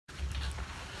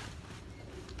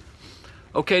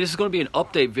Okay, this is going to be an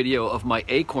update video of my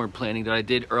acorn planting that I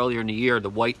did earlier in the year, the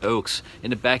white oaks. In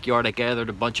the backyard, I gathered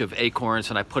a bunch of acorns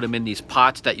and I put them in these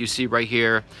pots that you see right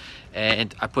here.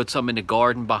 And I put some in the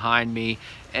garden behind me.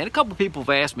 And a couple people have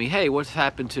asked me, hey, what's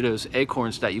happened to those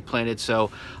acorns that you planted?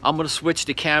 So I'm going to switch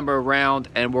the camera around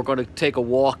and we're going to take a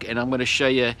walk and I'm going to show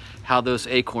you how those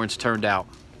acorns turned out.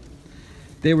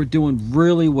 They were doing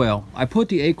really well. I put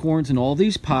the acorns in all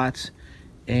these pots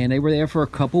and they were there for a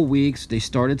couple weeks. They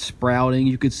started sprouting.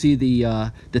 You could see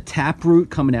the tap root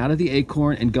coming out of the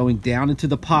acorn and going down into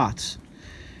the pots.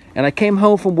 And I came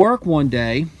home from work one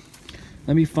day.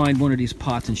 Let me find one of these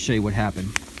pots and show you what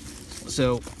happened.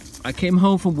 So I came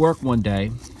home from work one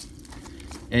day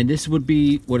and this would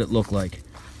be what it looked like.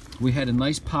 We had a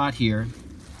nice pot here,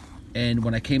 and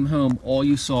when I came home, all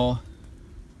you saw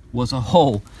was a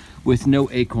hole with no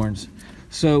acorns.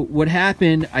 So what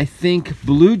happened, I think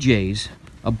blue jays,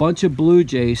 a bunch of blue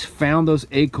jays found those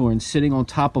acorns sitting on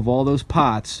top of all those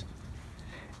pots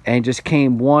and just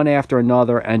came one after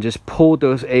another and just pulled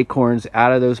those acorns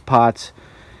out of those pots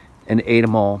and ate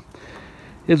them all.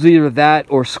 It was either that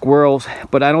or squirrels,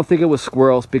 but I don't think it was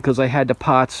squirrels because I had the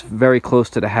pots very close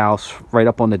to the house, right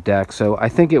up on the deck. So I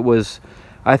think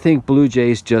blue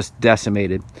jays just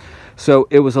decimated. So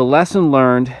it was a lesson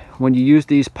learned. When you use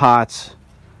these pots,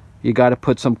 you got to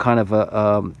put some kind of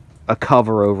a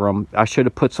cover over them. I should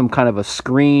have put some kind of a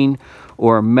screen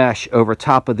or a mesh over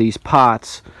top of these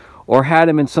pots, or had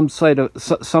them in some sort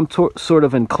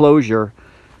of enclosure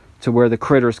to where the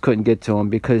critters couldn't get to them,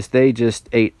 because they just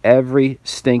ate every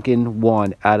stinking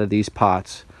one out of these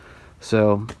pots.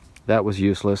 So that was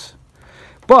useless.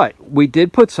 But we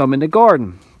did put some in the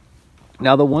garden.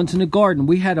 Now the ones in the garden,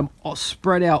 we had them all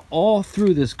spread out all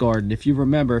through this garden, if you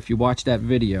remember, if you watched that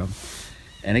video.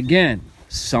 And again,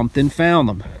 something found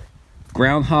them.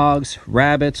 Groundhogs,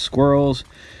 rabbits, squirrels,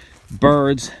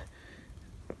 birds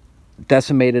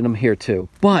decimated them here too.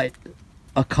 But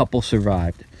a couple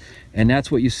survived. And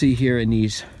that's what you see here in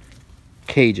these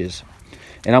cages.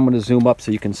 And I'm going to zoom up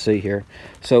so you can see here.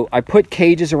 So I put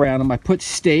cages around them. I put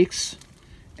stakes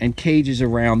and cages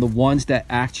around the ones that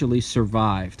actually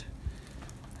survived.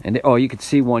 And oh, you can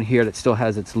see one here that still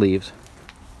has its leaves.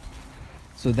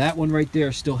 So that one right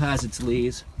there still has its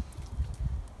leaves.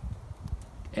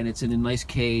 And it's in a nice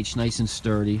cage, nice and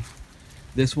sturdy.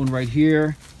 This one right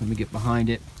here, let me get behind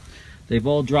it. They've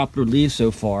all dropped their leaves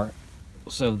so far.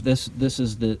 So this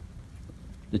is the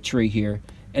tree here,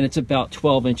 and it's about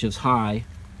 12 inches high,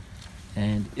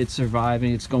 and it's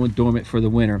surviving. It's going dormant for the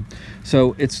winter.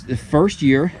 So it's the first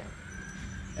year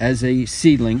as a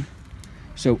seedling.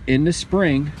 So in the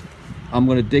spring, I'm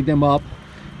going to dig them up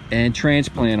and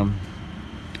transplant them.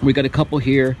 We got a couple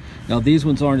here. Now these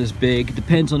ones aren't as big.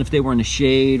 Depends on if they were in the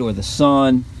shade or the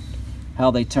sun, how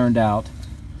they turned out.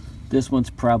 This one's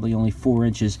probably only 4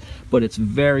 inches, but it's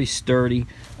very sturdy,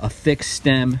 a thick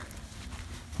stem.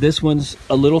 This one's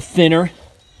a little thinner,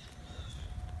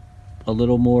 a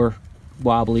little more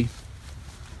wobbly.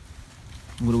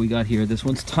 What do we got here? This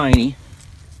one's tiny.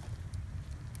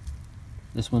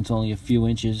 This one's only a few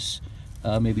inches,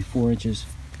 maybe 4 inches.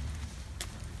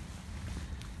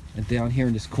 And down here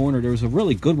in this corner, there was a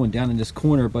really good one down in this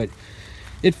corner, but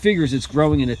it figures it's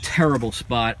growing in a terrible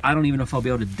spot. I don't even know if I'll be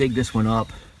able to dig this one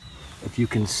up. If you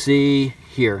can see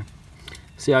here,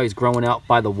 see how he's growing out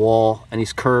by the wall and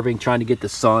he's curving, trying to get the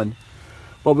sun.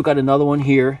 Well, we've got another one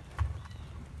here.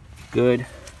 Good.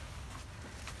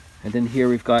 And then here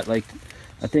we've got, like,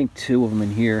 I think 2 of them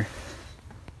in here.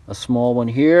 A small one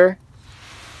here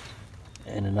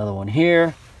and another one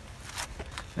here.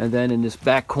 And then in this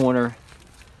back corner,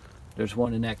 there's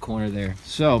one in that corner there.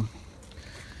 So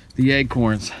the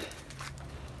acorns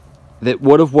that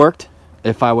would have worked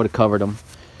if I would have covered them.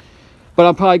 But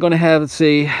I'm probably going to have, let's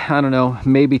see, I don't know,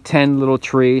 maybe 10 little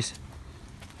trees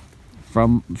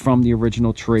from the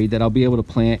original tree that I'll be able to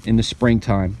plant in the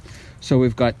springtime. So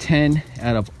we've got 10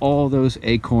 out of all those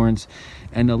acorns.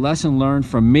 And the lesson learned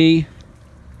from me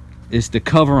is to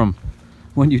cover them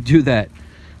when you do that,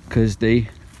 because they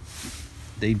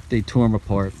tore them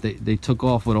apart. They took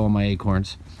off with all my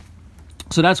acorns.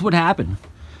 So that's what happened.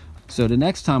 So the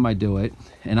next time I do it,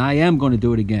 and I am going to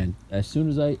do it again, as soon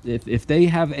as if they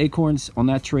have acorns on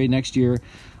that tree next year,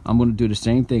 I'm going to do the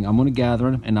same thing. I'm going to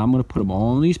gather them and I'm going to put them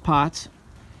all in these pots,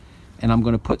 and I'm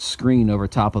going to put screen over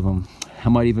top of them. I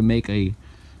might even make a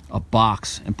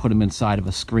box and put them inside of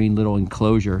a screen little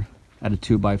enclosure out of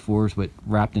 2x4s, but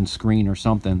wrapped in screen or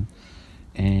something,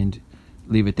 and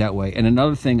leave it that way. And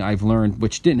another thing I've learned,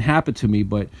 which didn't happen to me,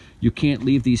 but you can't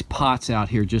leave these pots out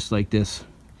here just like this.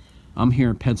 I'm here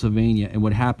in Pennsylvania, and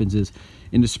what happens is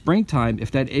in the springtime, if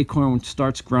that acorn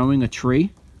starts growing a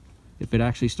tree, if it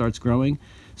actually starts growing,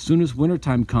 as soon as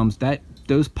wintertime comes,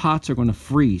 those pots are going to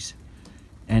freeze,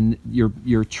 and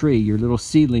your tree, your little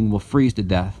seedling, will freeze to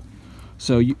death.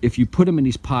 So if you put them in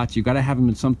these pots, you got to have them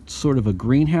in some sort of a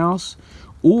greenhouse,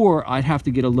 or I'd have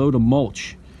to get a load of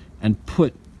mulch and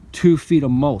put 2 feet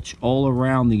of mulch all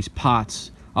around these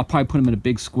pots. I'll probably put them in a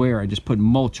big square. I just put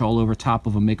mulch all over top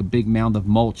of them, make a big mound of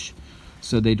mulch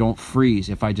so they don't freeze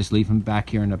if I just leave them back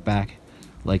here in the back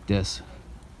like this.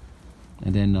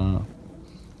 And then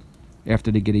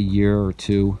after they get a year or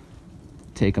two,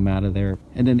 take them out of there.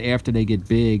 And then after they get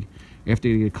big, after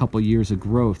they get a couple years of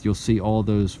growth, you'll see all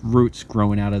those roots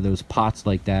growing out of those pots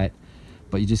like that.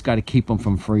 But you just got to keep them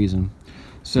from freezing.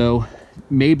 So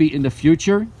maybe in the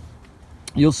future,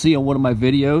 you'll see on one of my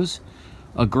videos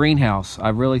a greenhouse. I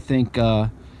really think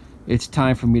it's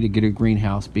time for me to get a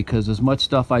greenhouse, because as much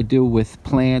stuff I do with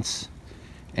plants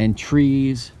and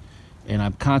trees, and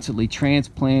I'm constantly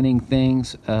transplanting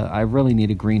things, I really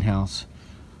need a greenhouse.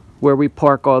 Where we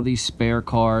park all these spare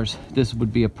cars, this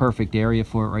would be a perfect area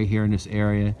for it right here in this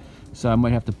area. So I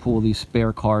might have to pull these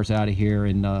spare cars out of here,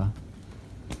 and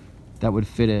that would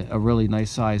fit a really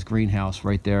nice sized greenhouse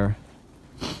right there,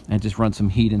 and just run some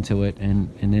heat into it, and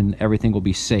then everything will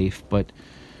be safe. But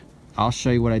I'll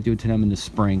show you what I do to them in the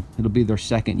spring. It'll be their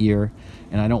second year,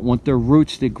 and I don't want their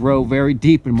roots to grow very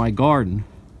deep in my garden,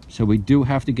 so we do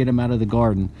have to get them out of the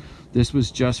garden. This was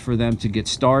just for them to get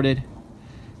started.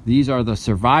 These are the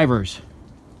survivors.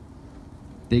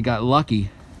 They got lucky.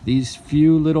 These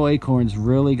few little acorns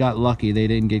really got lucky. They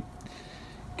didn't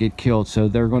get killed, so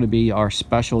they're going to be our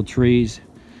special trees,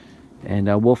 and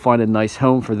we'll find a nice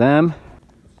home for them.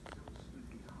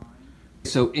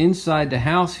 So inside the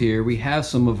house here, we have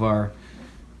some of our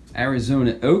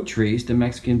Arizona oak trees, the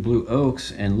Mexican blue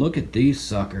oaks, and look at these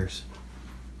suckers.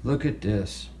 Look at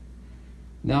this.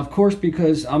 Now, of course,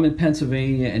 because I'm in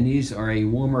Pennsylvania and these are a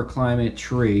warmer climate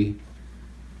tree,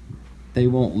 they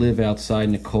won't live outside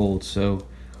in the cold. So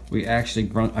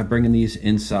I bring these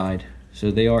inside.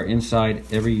 So they are inside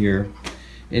every year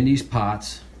in these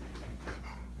pots.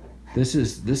 This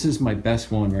is my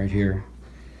best one right here.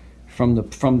 From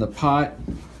the pot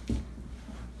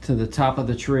to the top of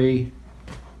the tree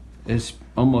is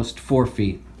almost 4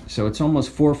 feet. So it's almost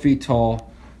 4 feet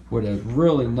tall with a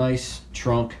really nice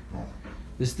trunk.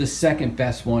 This is the second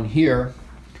best one here.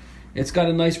 It's got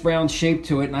a nice round shape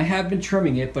to it, and I have been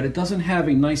trimming it, but it doesn't have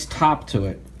a nice top to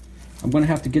it. I'm gonna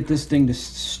have to get this thing to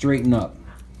straighten up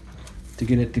to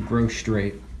get it to grow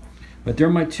straight. But they're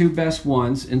my 2 best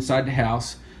ones inside the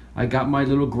house. I got my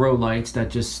little grow lights that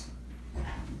just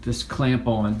clamp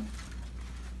on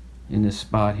in this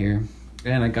spot here,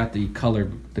 and I got the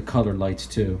colored lights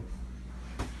too.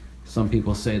 Some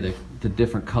people say that the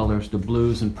different colors, the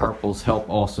blues and purples, help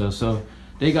also. So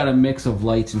they got a mix of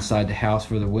lights inside the house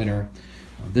for the winter.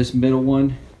 This middle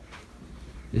one,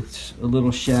 it's a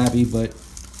little shabby, but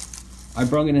I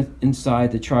brought it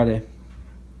inside to try to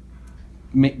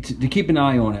keep an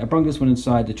eye on it. I brought this one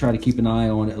inside to try to keep an eye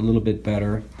on it a little bit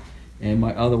better. And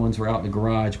my other ones were out in the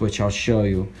garage, which I'll show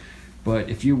you. But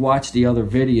if you watch the other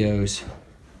videos,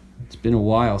 it's been a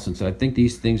while since, I think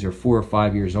these things are 4 or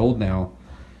 5 years old now.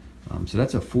 So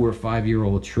that's a 4 or 5 year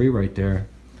old tree right there.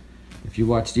 If you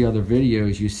watch the other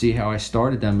videos, you see how I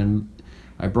started them, and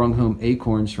I brought home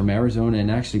acorns from Arizona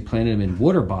and actually planted them in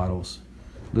water bottles,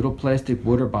 little plastic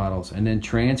water bottles, and then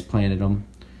transplanted them.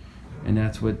 And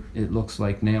that's what it looks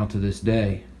like now to this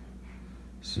day.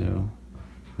 So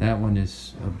that one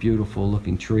is a beautiful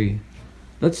looking tree.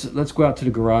 Let's go out to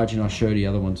the garage and I'll show you the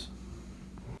other ones.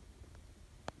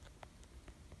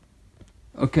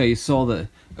 Okay, you saw the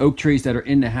oak trees that are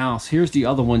in the house. Here's the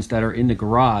other ones that are in the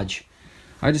garage.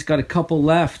 I just got a couple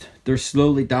left. They're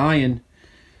slowly dying.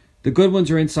 The good ones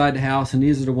are inside the house, and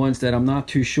these are the ones that I'm not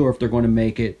too sure if they're going to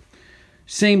make it.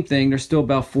 Same thing, they're still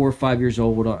about 4 or 5 years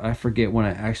old. I forget when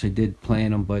I actually did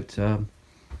plant them, but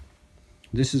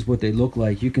this is what they look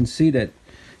like. You can see that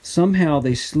somehow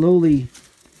they slowly,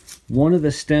 one of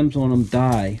the stems on them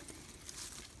die,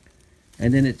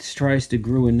 and then it tries to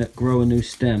grow a new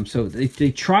stem. So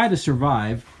they try to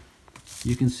survive.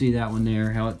 You can see that one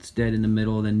there, how it's dead in the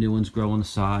middle, then new ones grow on the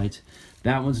sides.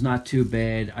 That one's not too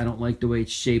bad. I don't like the way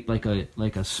it's shaped like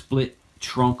a split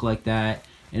trunk like that,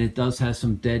 and it does have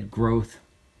some dead growth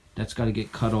that's got to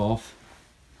get cut off.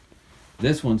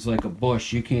 This one's like a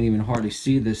bush. You can't even hardly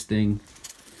see this thing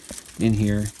in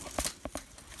here.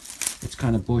 It's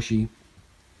kind of bushy.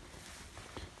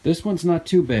 This one's not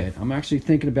too bad. I'm actually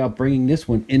thinking about bringing this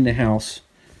one in the house.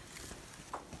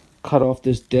 Cut off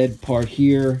this dead part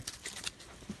here,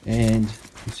 and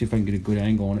let's see if I can get a good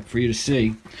angle on it for you to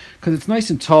see, because it's nice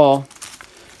and tall,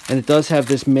 and it does have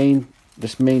this main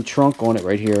trunk on it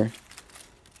right here.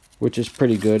 which is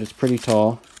pretty good. It's pretty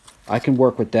tall. I can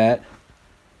work with that.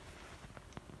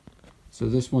 So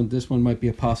this one might be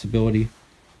a possibility.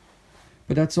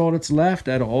 But that's all that's left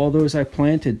out of all those I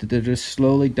planted. They're just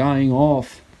slowly dying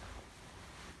off.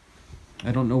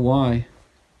 I don't know why,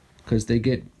 because they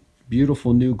get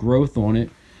beautiful new growth on it.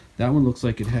 That one looks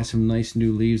like it has some nice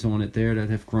new leaves on it there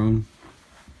that have grown.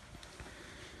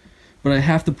 But I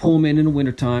have to pull them in the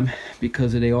wintertime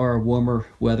because they are a warmer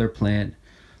weather plant.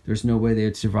 There's no way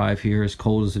they'd survive here as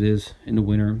cold as it is in the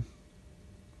winter.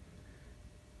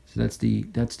 So that's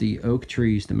the oak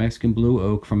trees, the Mexican blue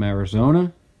oak from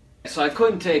Arizona. So I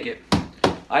couldn't take it.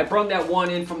 I brought that one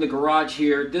in from the garage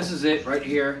here. This is it right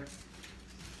here.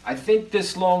 I think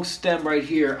this long stem right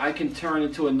here I can turn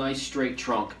into a nice straight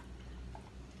trunk.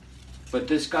 But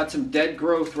this got some dead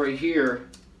growth right here.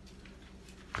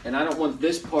 And I don't want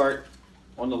this part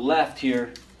on the left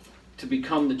here to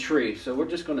become the tree. So we're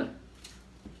just gonna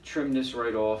trim this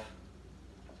right off.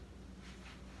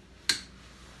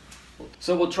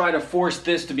 So we'll try to force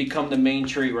this to become the main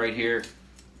tree right here.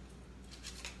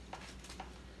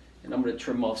 And I'm going to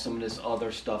trim off some of this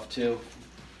other stuff too.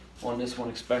 On this one,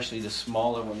 especially the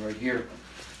smaller one right here.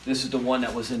 This is the one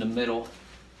that was in the middle.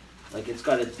 Like it's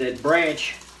got a dead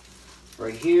branch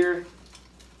right here.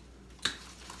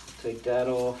 Take that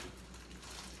off.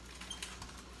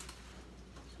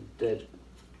 Some dead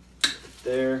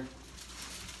there.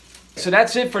 So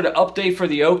that's it for the update for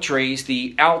the oak trees,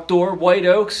 the outdoor white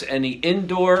oaks and the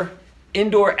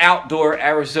indoor-outdoor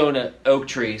Arizona oak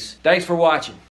trees. Thanks for watching.